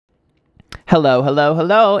Hello, hello,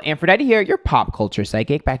 hello. Antphrodite here, your pop culture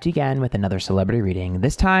psychic, back to you again with another celebrity reading.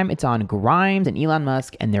 This time it's on Grimes and Elon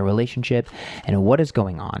Musk and their relationship and what is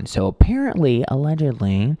going on. So apparently,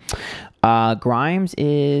 allegedly, Grimes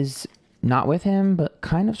is not with him, but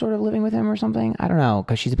kind of sort of living with him or something. I don't know,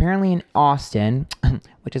 because she's apparently in Austin,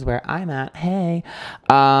 which is where I'm at. Hey,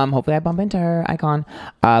 hopefully I bump into her. Icon.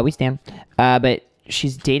 We stand. But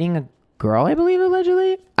she's dating a girl, I believe,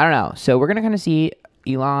 allegedly. I don't know. So we're going to kind of see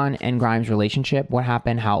Elon and Grimes' relationship, what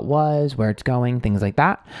happened, how it was, where it's going, things like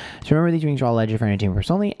that. So remember, these readings are all alleged for entertainment purposes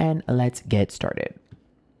only, and let's get started.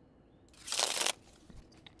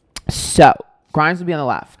 So Grimes will be on the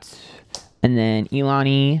left, and then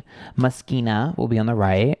Elon Muskina will be on the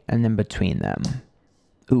right, and then between them.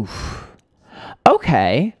 Oof.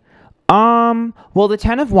 Okay. Well, the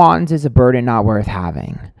Ten of Wands is a burden not worth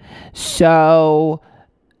having. So,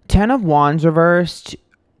 Ten of Wands reversed.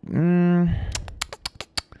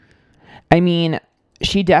 I mean,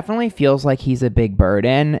 she definitely feels like he's a big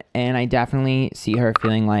burden, and I definitely see her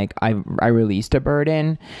feeling like I released a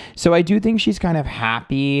burden. So I do think she's kind of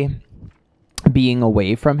happy being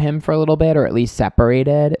away from him for a little bit, or at least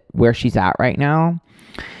separated where she's at right now.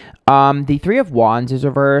 The Three of Wands is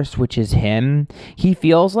reversed, which is him. He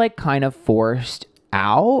feels like kind of forced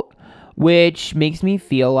out, which makes me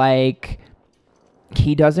feel like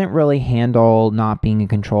he doesn't really handle not being in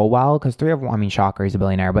control well, because shocker, he's a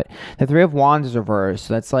billionaire, but the Three of Wands is reversed.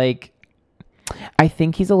 So that's like, I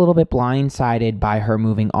think he's a little bit blindsided by her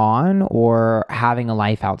moving on or having a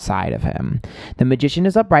life outside of him. The Magician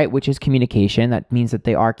is upright, which is communication. That means that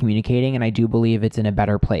they are communicating, and I do believe it's in a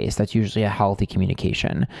better place. That's usually a healthy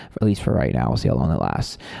communication, at least for right now. We'll see how long it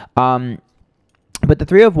lasts. But the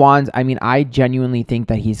Three of Wands, I mean, I genuinely think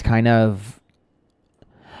that he's kind of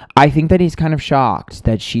shocked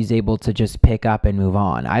that she's able to just pick up and move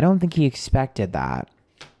on. I don't think he expected that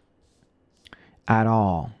at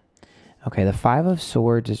all. Okay, the Five of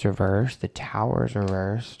Swords is reversed. The Tower is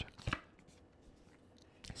reversed.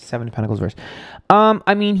 Seven of Pentacles reversed.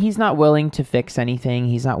 I mean, he's not willing to fix anything.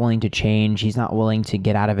 He's not willing to change. He's not willing to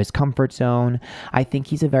get out of his comfort zone. I think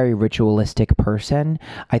he's a very ritualistic person.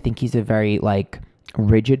 I think he's a very,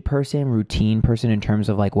 rigid person, routine person in terms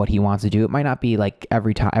of what he wants to do. It might not be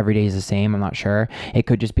every day is the same. I'm not sure. It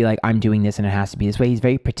could just be I'm doing this and it has to be this way. He's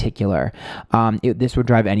very particular. This would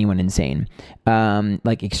drive anyone insane.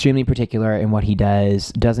 Extremely particular in what he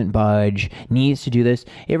does, doesn't budge, needs to do this.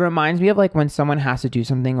 It reminds me of when someone has to do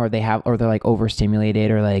something, or they're overstimulated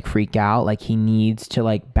or freak out. He needs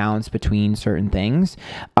to bounce between certain things.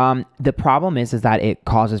 The problem is that it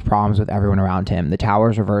causes problems with everyone around him. The Tower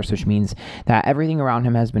is reversed, which means that everything around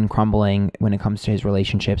him has been crumbling when it comes to his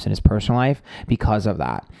relationships and his personal life because of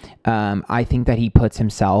that. I think that he puts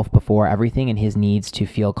himself before everything and his needs to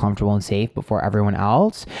feel comfortable and safe before everyone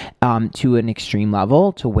else, to an extreme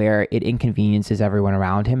level, to where it inconveniences everyone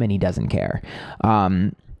around him and he doesn't care.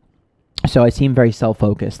 So I seem very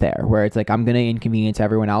self-focused there, where it's I'm going to inconvenience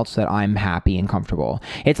everyone else so that I'm happy and comfortable.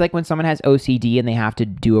 It's like when someone has OCD and they have to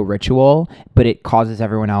do a ritual, but it causes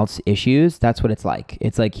everyone else issues. That's what it's like.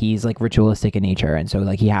 It's he's ritualistic in nature. And so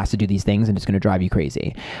he has to do these things and it's going to drive you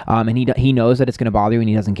crazy. And he knows that it's going to bother you and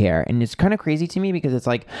he doesn't care. And it's kind of crazy to me because it's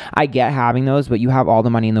I get having those, but you have all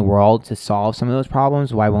the money in the world to solve some of those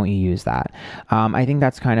problems. Why won't you use that? I think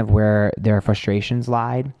that's kind of where their frustrations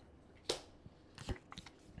lied.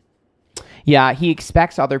 Yeah, he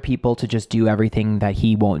expects other people to just do everything that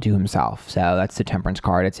he won't do himself. So that's the Temperance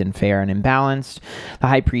card. It's unfair and imbalanced. The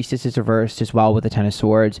High Priestess is reversed as well with the Ten of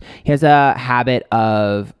Swords. He has a habit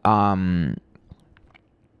of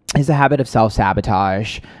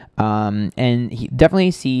self-sabotage. And he definitely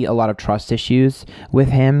see a lot of trust issues with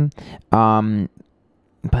him. But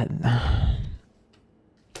let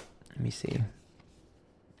me see.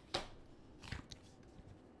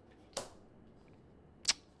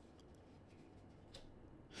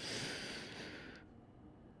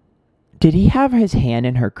 Did he have his hand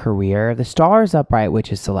in her career? The Star is upright,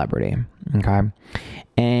 which is celebrity. Okay.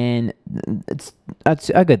 And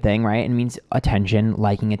that's a good thing, right? It means attention,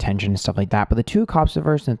 liking attention, and stuff like that. But the Two of Cups is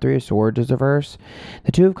reversed and the Three of Swords is reversed.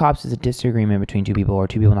 The Two of Cups is a disagreement between two people, or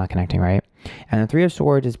two people not connecting, right? And the Three of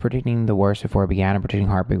Swords is predicting the worst before it began and predicting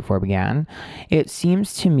heartbreak before it began. It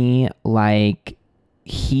seems to me like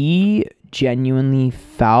he genuinely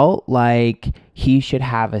felt like he should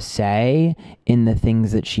have a say in the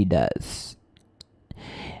things that she does.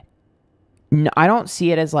 No, I don't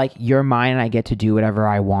see it as you're mine and I get to do whatever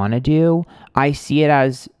I want to do. I see it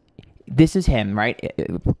as, this is him, right?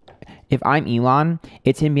 if I'm Elon,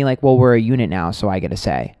 it's him being like, well, we're a unit now, so I get a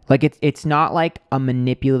say. Like, it's not like a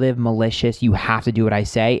manipulative, malicious, you have to do what I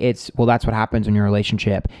say. It's, well, that's what happens in your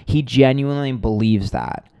relationship. He genuinely believes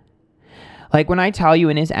that. Like, when I tell you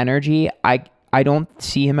in his energy, I don't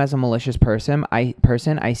see him as a malicious person. I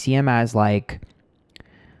see him as like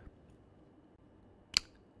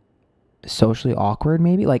socially awkward,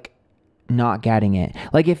 maybe, like not getting it.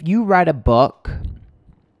 Like, if you read a book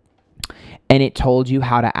and it told you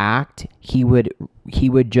how to act, he would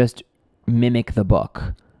just mimic the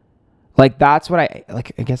book. Like, that's what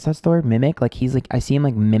I guess that's the word, mimic. Like, he's like, I see him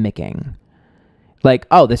like mimicking. Like,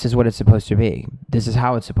 oh, this is what it's supposed to be. This is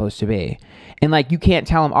how it's supposed to be. And like, you can't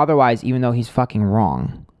tell him otherwise, even though he's fucking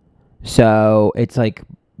wrong. So it's like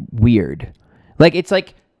weird. Like, it's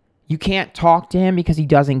like you can't talk to him because he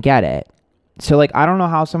doesn't get it. So like, I don't know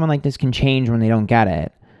how someone like this can change when they don't get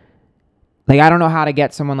it. Like, I don't know how to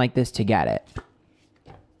get someone like this to get it.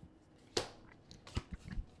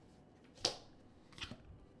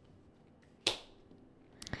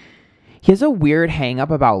 He has a weird hang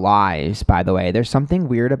up about lies, by the way. There's something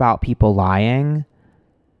weird about people lying.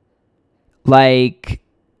 Like,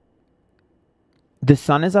 the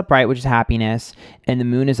sun is upright, which is happiness, and the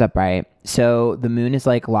moon is upright. So the moon is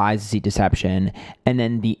like lies, deceit, deception. And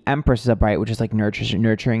then the Empress is upright, which is like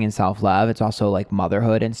nurturing and self-love. It's also like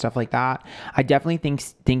motherhood and stuff like that. I definitely think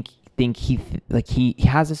he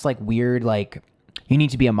has this like weird, like, you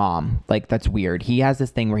need to be a mom. Like, that's weird. He has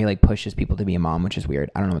this thing where he like pushes people to be a mom, which is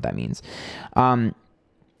weird. I don't know what that means.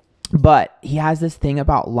 But he has this thing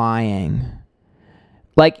about lying.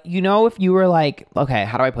 Like, you know, if you were like, okay,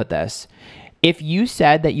 how do I put this? If you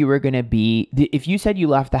said that you were going to be, if you said you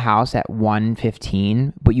left the house at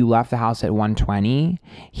 1:15, but you left the house at 1:20,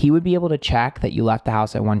 he would be able to check that you left the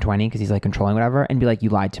house at 1:20 because he's like controlling whatever and be like, you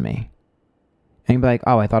lied to me. And he'd be like,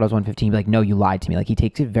 oh, I thought it was 1:15. He'd be like, no, you lied to me. Like, he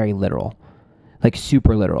takes it very literal. Like,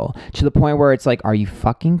 super literal, to the point where it's like, are you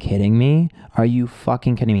fucking kidding me? Are you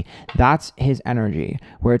fucking kidding me? That's his energy,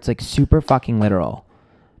 where it's like super fucking literal.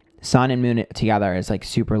 Sun and moon together is like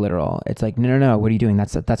super literal. It's like, no, what are you doing?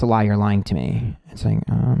 That's a lie. You're lying to me. It's like,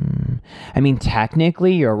 I mean,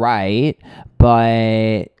 technically you're right,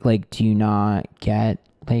 but like, do you not get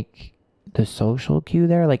like the social cue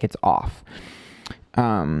there? Like, it's off.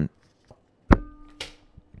 I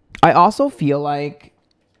also feel like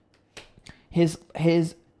he has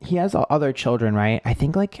other children, right? I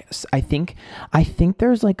think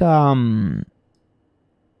there's like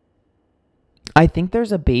I think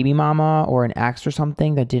there's a baby mama or an ex or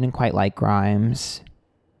something that didn't quite like Grimes.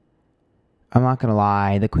 I'm not gonna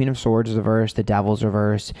lie. The Queen of Swords is reversed, the Devil's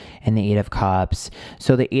reversed, and the Eight of Cups.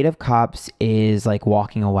 So the Eight of Cups is like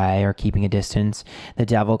walking away or keeping a distance. The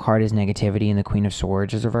Devil card is negativity, and the Queen of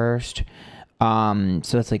Swords is reversed.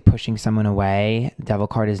 So it's like pushing someone away. Devil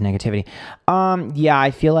card is negativity. Yeah,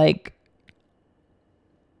 I feel like,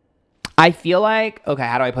 okay,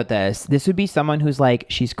 how do I put this? This would be someone who's like,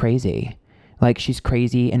 she's crazy. Like, she's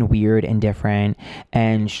crazy and weird and different,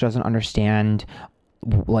 and she doesn't understand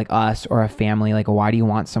like us or a family. Like, why do you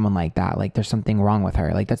want someone like that? Like, there's something wrong with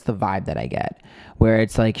her. Like, that's the vibe that I get, where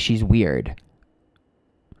it's like, she's weird.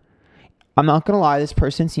 I'm not gonna lie, this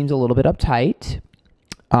person seems a little bit uptight.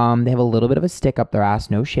 They have a little bit of a stick up their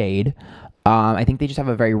ass, no shade. I think they just have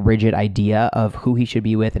a very rigid idea of who he should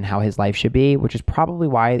be with and how his life should be, which is probably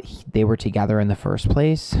why they were together in the first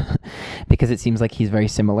place, because it seems like he's very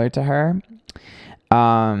similar to her.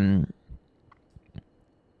 I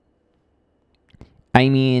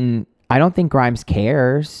mean, I don't think Grimes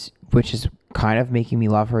cares, which is kind of making me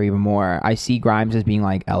love her even more. I see Grimes as being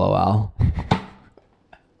like, LOL.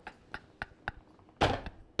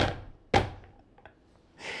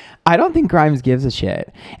 I don't think Grimes gives a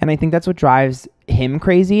shit. And I think that's what drives him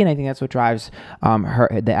crazy. And I think that's what drives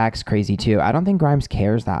the ex crazy too. I don't think Grimes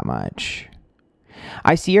cares that much.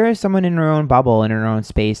 I see her as someone in her own bubble, in her own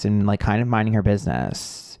space, and like kind of minding her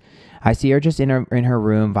business. I see her just in her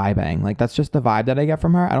room vibing. Like, that's just the vibe that I get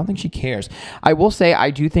from her. I don't think she cares. I will say, I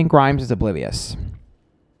do think Grimes is oblivious,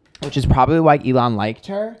 which is probably why Elon liked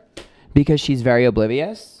her, because she's very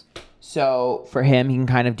oblivious. So for him, he can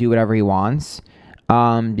kind of do whatever he wants.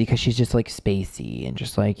 Because she's just like spacey and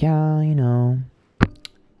just like, yeah, you know,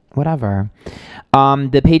 whatever.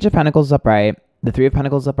 The Page of Pentacles is upright, the Three of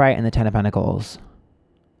Pentacles is upright, and the Ten of Pentacles.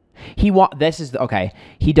 This is okay.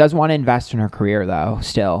 He does want to invest in her career though,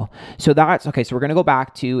 still. So that's okay. So we're gonna go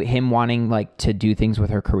back to him wanting like to do things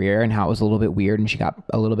with her career and how it was a little bit weird and she got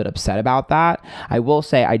a little bit upset about that. I will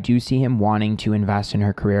say I do see him wanting to invest in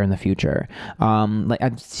her career in the future. Like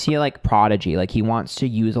I see like Prodigy, like he wants to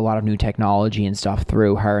use a lot of new technology and stuff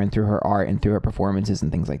through her and through her art and through her performances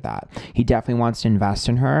and things like that. He definitely wants to invest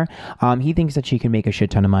in her. He thinks that she can make a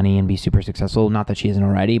shit ton of money and be super successful. Not that she isn't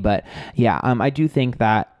already, but yeah, I do think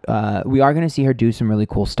that we are going to see her do some really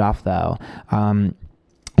cool stuff though.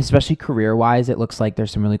 Especially career-wise, it looks like there's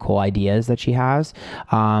some really cool ideas that she has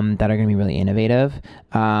that are going to be really innovative.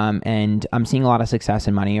 And I'm seeing a lot of success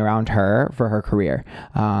and money around her for her career.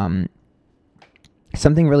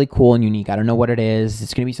 Something really cool and unique. I don't know what it is.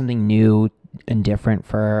 It's going to be something new and different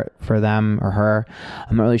for them or her.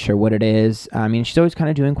 I'm not really sure what it is. I mean, she's always kind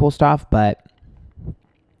of doing cool stuff, but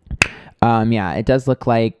yeah, it does look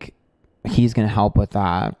like he's going to help with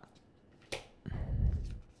that.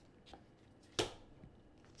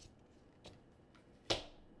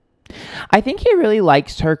 I think he really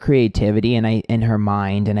likes her creativity and in her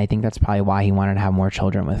mind, and I think that's probably why he wanted to have more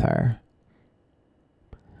children with her.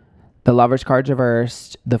 The Lover's card's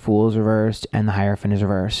reversed, the Fool's reversed, and the Hierophant is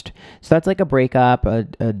reversed. So that's like a breakup, a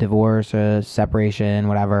divorce, a separation,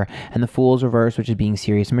 whatever. And the Fool's reversed, which is being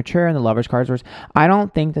serious and mature, and the Lover's card's reversed. I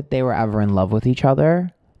don't think that they were ever in love with each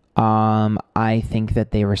other. I think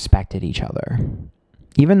that they respected each other.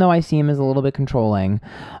 Even though I see him as a little bit controlling,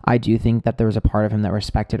 I do think that there was a part of him that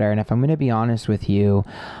respected her. And if I'm going to be honest with you,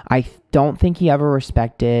 I don't think he ever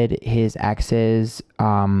respected his ex's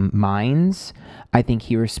minds. I think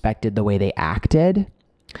he respected the way they acted.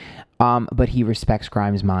 But he respects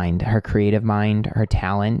Grimes' mind, her creative mind, her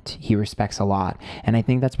talent. He respects a lot. And I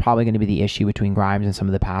think that's probably going to be the issue between Grimes and some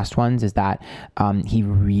of the past ones is that he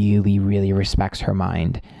really, really respects her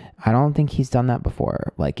mind. I don't think he's done that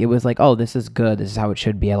before. Like, it was like, oh, this is good. This is how it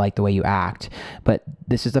should be. I like the way you act. But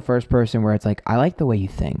this is the first person where it's like, I like the way you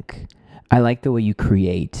think. I like the way you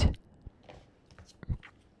create.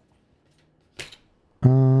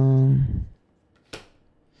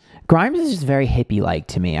 Grimes is just very hippie-like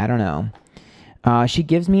to me. I don't know. She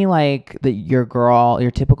gives me like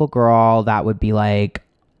your typical girl that would be like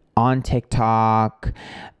on TikTok,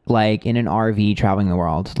 like in an RV traveling the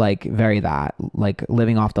world, like very that, like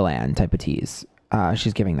living off the land type of tease.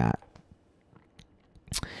 She's giving that.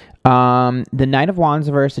 The Knight of Wands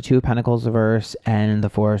reverse, the Two of Pentacles reverse, and the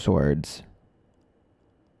Four of Swords.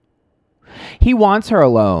 He wants her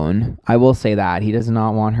alone. I will say that. He does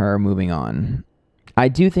not want her moving on. I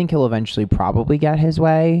do think he'll eventually probably get his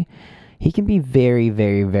way. He can be very,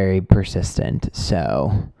 very, very persistent.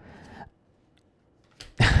 So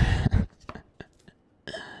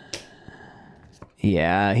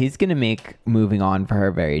yeah, he's going to make moving on for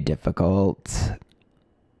her very difficult.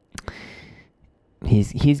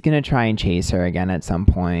 He's going to try and chase her again at some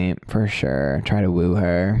point, for sure. Try to woo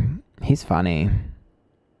her. He's funny.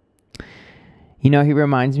 You know, he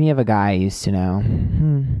reminds me of a guy I used to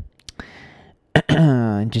know.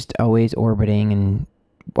 Just always orbiting, and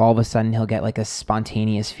all of a sudden he'll get like a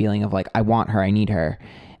spontaneous feeling of like, I want her, I need her.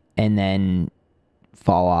 And then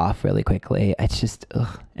fall off really quickly. It's just,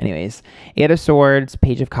 ugh. Anyways, Eight of Swords,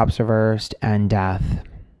 Page of Cups reversed, and Death.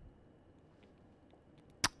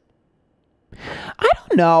 I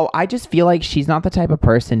don't know. I just feel like she's not the type of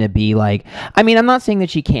person to be like, I mean, I'm not saying that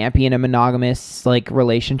she can't be in a monogamous like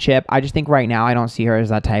relationship. I just think right now I don't see her as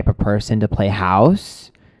that type of person to play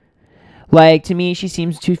house. Like, to me, she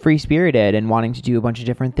seems too free-spirited and wanting to do a bunch of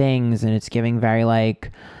different things, and it's giving very like,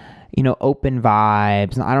 you know, open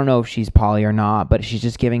vibes. I don't know if she's poly or not, but she's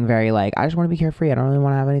just giving very like, I just want to be carefree. I don't really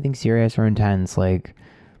want to have anything serious or intense. Like,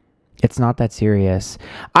 it's not that serious.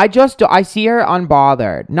 I see her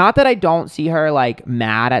unbothered. Not that I don't see her like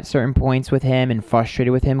mad at certain points with him and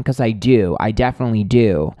frustrated with him, because I do. I definitely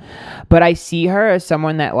do. But I see her as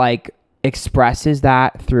someone that like expresses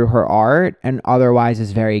that through her art and otherwise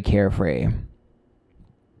is very carefree.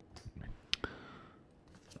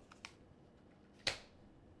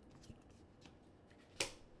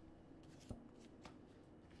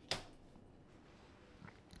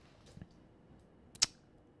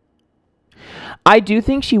 I do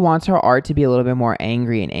think she wants her art to be a little bit more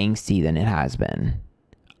angry and angsty than it has been.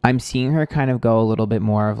 I'm seeing her kind of go a little bit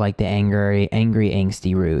more of like the angry,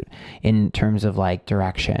 angsty route in terms of like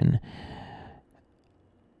direction.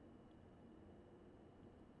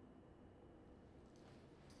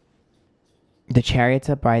 The Chariot's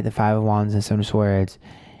up by the Five of Wands and Seven of Swords.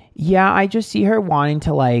 Yeah, I just see her wanting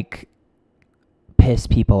to like piss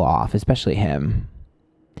people off, especially him.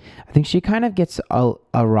 I think she kind of gets a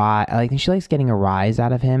rise. I think she likes getting a rise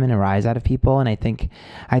out of him and a rise out of people. And I think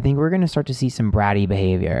we're going to start to see some bratty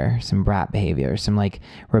behavior, some brat behavior, some like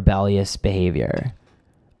rebellious behavior.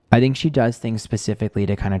 I think she does things specifically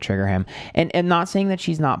to kind of trigger him. And not saying that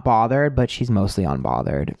she's not bothered, but she's mostly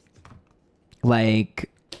unbothered. Like,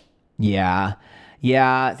 yeah.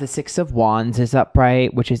 Yeah, the Six of Wands is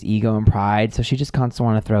upright, which is ego and pride. So she just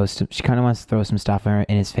constantly wants to throw some stuff in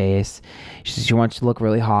his face. She wants to look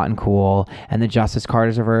really hot and cool. And the Justice card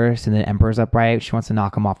is reversed, and the Emperor's upright. She wants to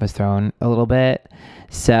knock him off his throne a little bit.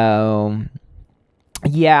 So,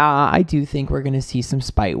 yeah, I do think we're gonna see some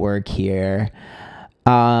spite work here.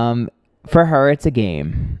 For her, it's a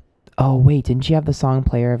game. Oh wait, didn't she have the song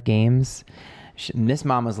 "Player of Games"? Miss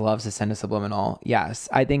Mamas loves to send a subliminal. Yes,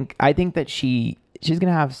 I think that she's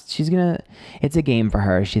gonna. It's a game for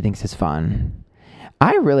her. She thinks it's fun.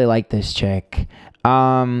 I really like this chick.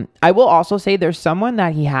 I will also say there's someone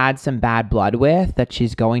that he had some bad blood with that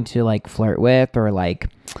she's going to like flirt with or like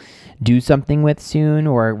do something with soon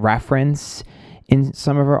or reference in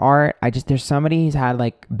some of her art. There's somebody he's had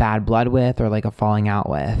like bad blood with or like a falling out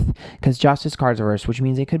with, because Justice card's reversed, which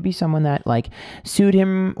means it could be someone that like sued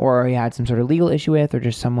him or he had some sort of legal issue with, or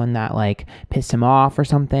just someone that like pissed him off or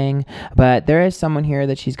something. But there is someone here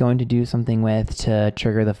that she's going to do something with to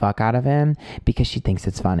trigger the fuck out of him because she thinks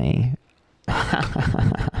it's funny.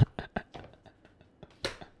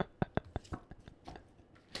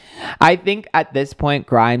 I think at this point,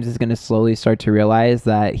 Grimes is going to slowly start to realize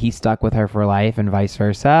that he's stuck with her for life and vice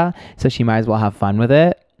versa. So she might as well have fun with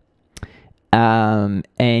it. And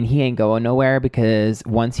he ain't going nowhere, because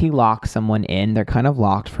once he locks someone in, they're kind of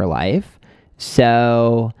locked for life.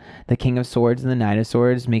 So the King of Swords and the Knight of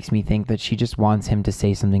Swords makes me think that she just wants him to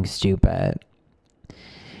say something stupid.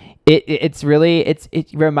 It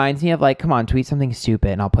reminds me of like, come on, tweet something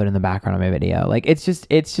stupid and I'll put it in the background of my video. Like, it's just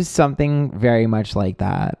something very much like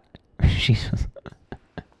that. She's just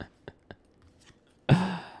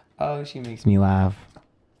oh, she makes me laugh.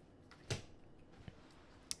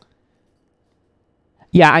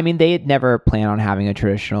 Yeah, I mean, they had never planned on having a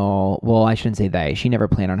traditional, well, I shouldn't say they. She never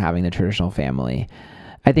planned on having the traditional family.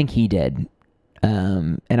 I think he did.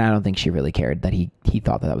 And I don't think she really cared that he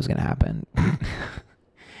thought that was going to happen.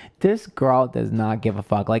 This girl does not give a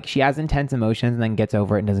fuck. Like, she has intense emotions and then gets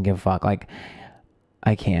over it and doesn't give a fuck. Like,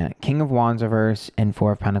 I can't. King of Wands reverse and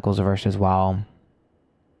Four of Pentacles reverse as well.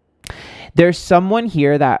 There's someone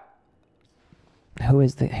here that... Who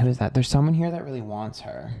is that? There's someone here that really wants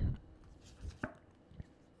her.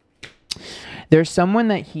 There's someone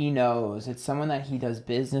that he knows. It's someone that he does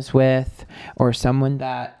business with, or someone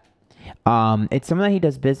that... it's someone that he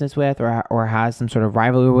does business with or has some sort of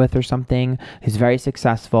rivalry with or something, who's very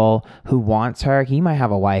successful, who wants her. He might have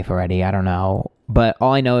a wife already. I don't know. But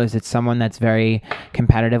all I know is it's someone that's very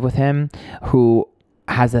competitive with him, who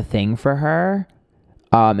has a thing for her,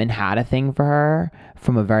 and had a thing for her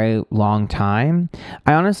from a very long time.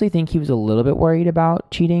 I honestly think he was a little bit worried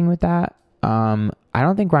about cheating with that. I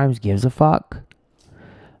don't think Grimes gives a fuck.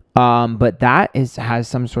 But that has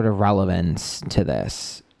some sort of relevance to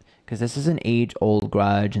this. Because this is an age-old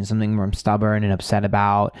grudge and something where I'm stubborn and upset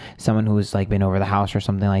about. Someone who's like been over the house or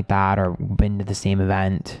something like that, or been to the same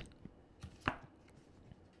event.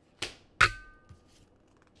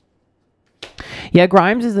 Yeah,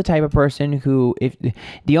 Grimes is the type of person who, if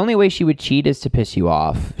the only way she would cheat is to piss you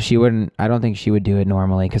off. She wouldn't, I don't think she would do it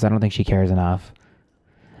normally, because I don't think she cares enough.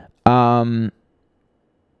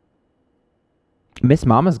 Miss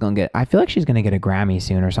Mama's gonna get, I feel like she's gonna get a Grammy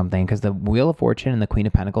soon or something, because the Wheel of Fortune and the Queen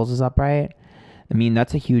of Pentacles is upright. I mean,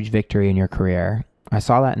 that's a huge victory in your career. I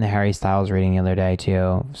saw that in the Harry Styles reading the other day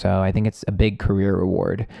too. So I think it's a big career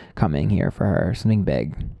reward coming here for her. Something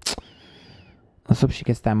big. Let's hope she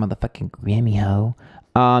gets that motherfucking Grammy, ho.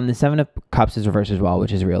 The Seven of Cups is reversed as well,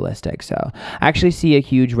 which is realistic. So I actually see a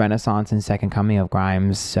huge renaissance and second coming of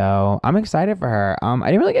Grimes. So I'm excited for her. I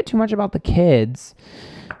didn't really get too much about the kids.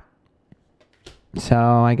 So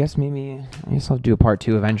I guess I'll do a part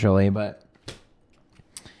 2 eventually, but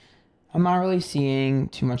I'm not really seeing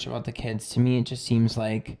too much about the kids. To me, it seems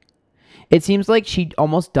like she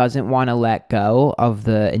almost doesn't want to let go of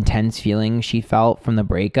the intense feelings she felt from the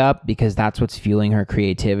breakup, because that's what's fueling her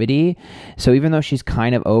creativity. So even though she's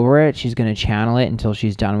kind of over it, she's going to channel it until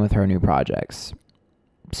she's done with her new projects.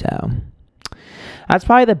 So that's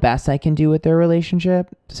probably the best I can do with their relationship.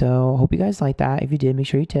 So hope you guys like that. If you did, make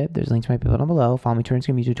sure you tip. There's links to my people down below. Follow me on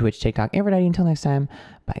Instagram, YouTube, Twitch, TikTok, Antphrodite. Until next time,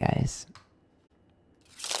 bye guys.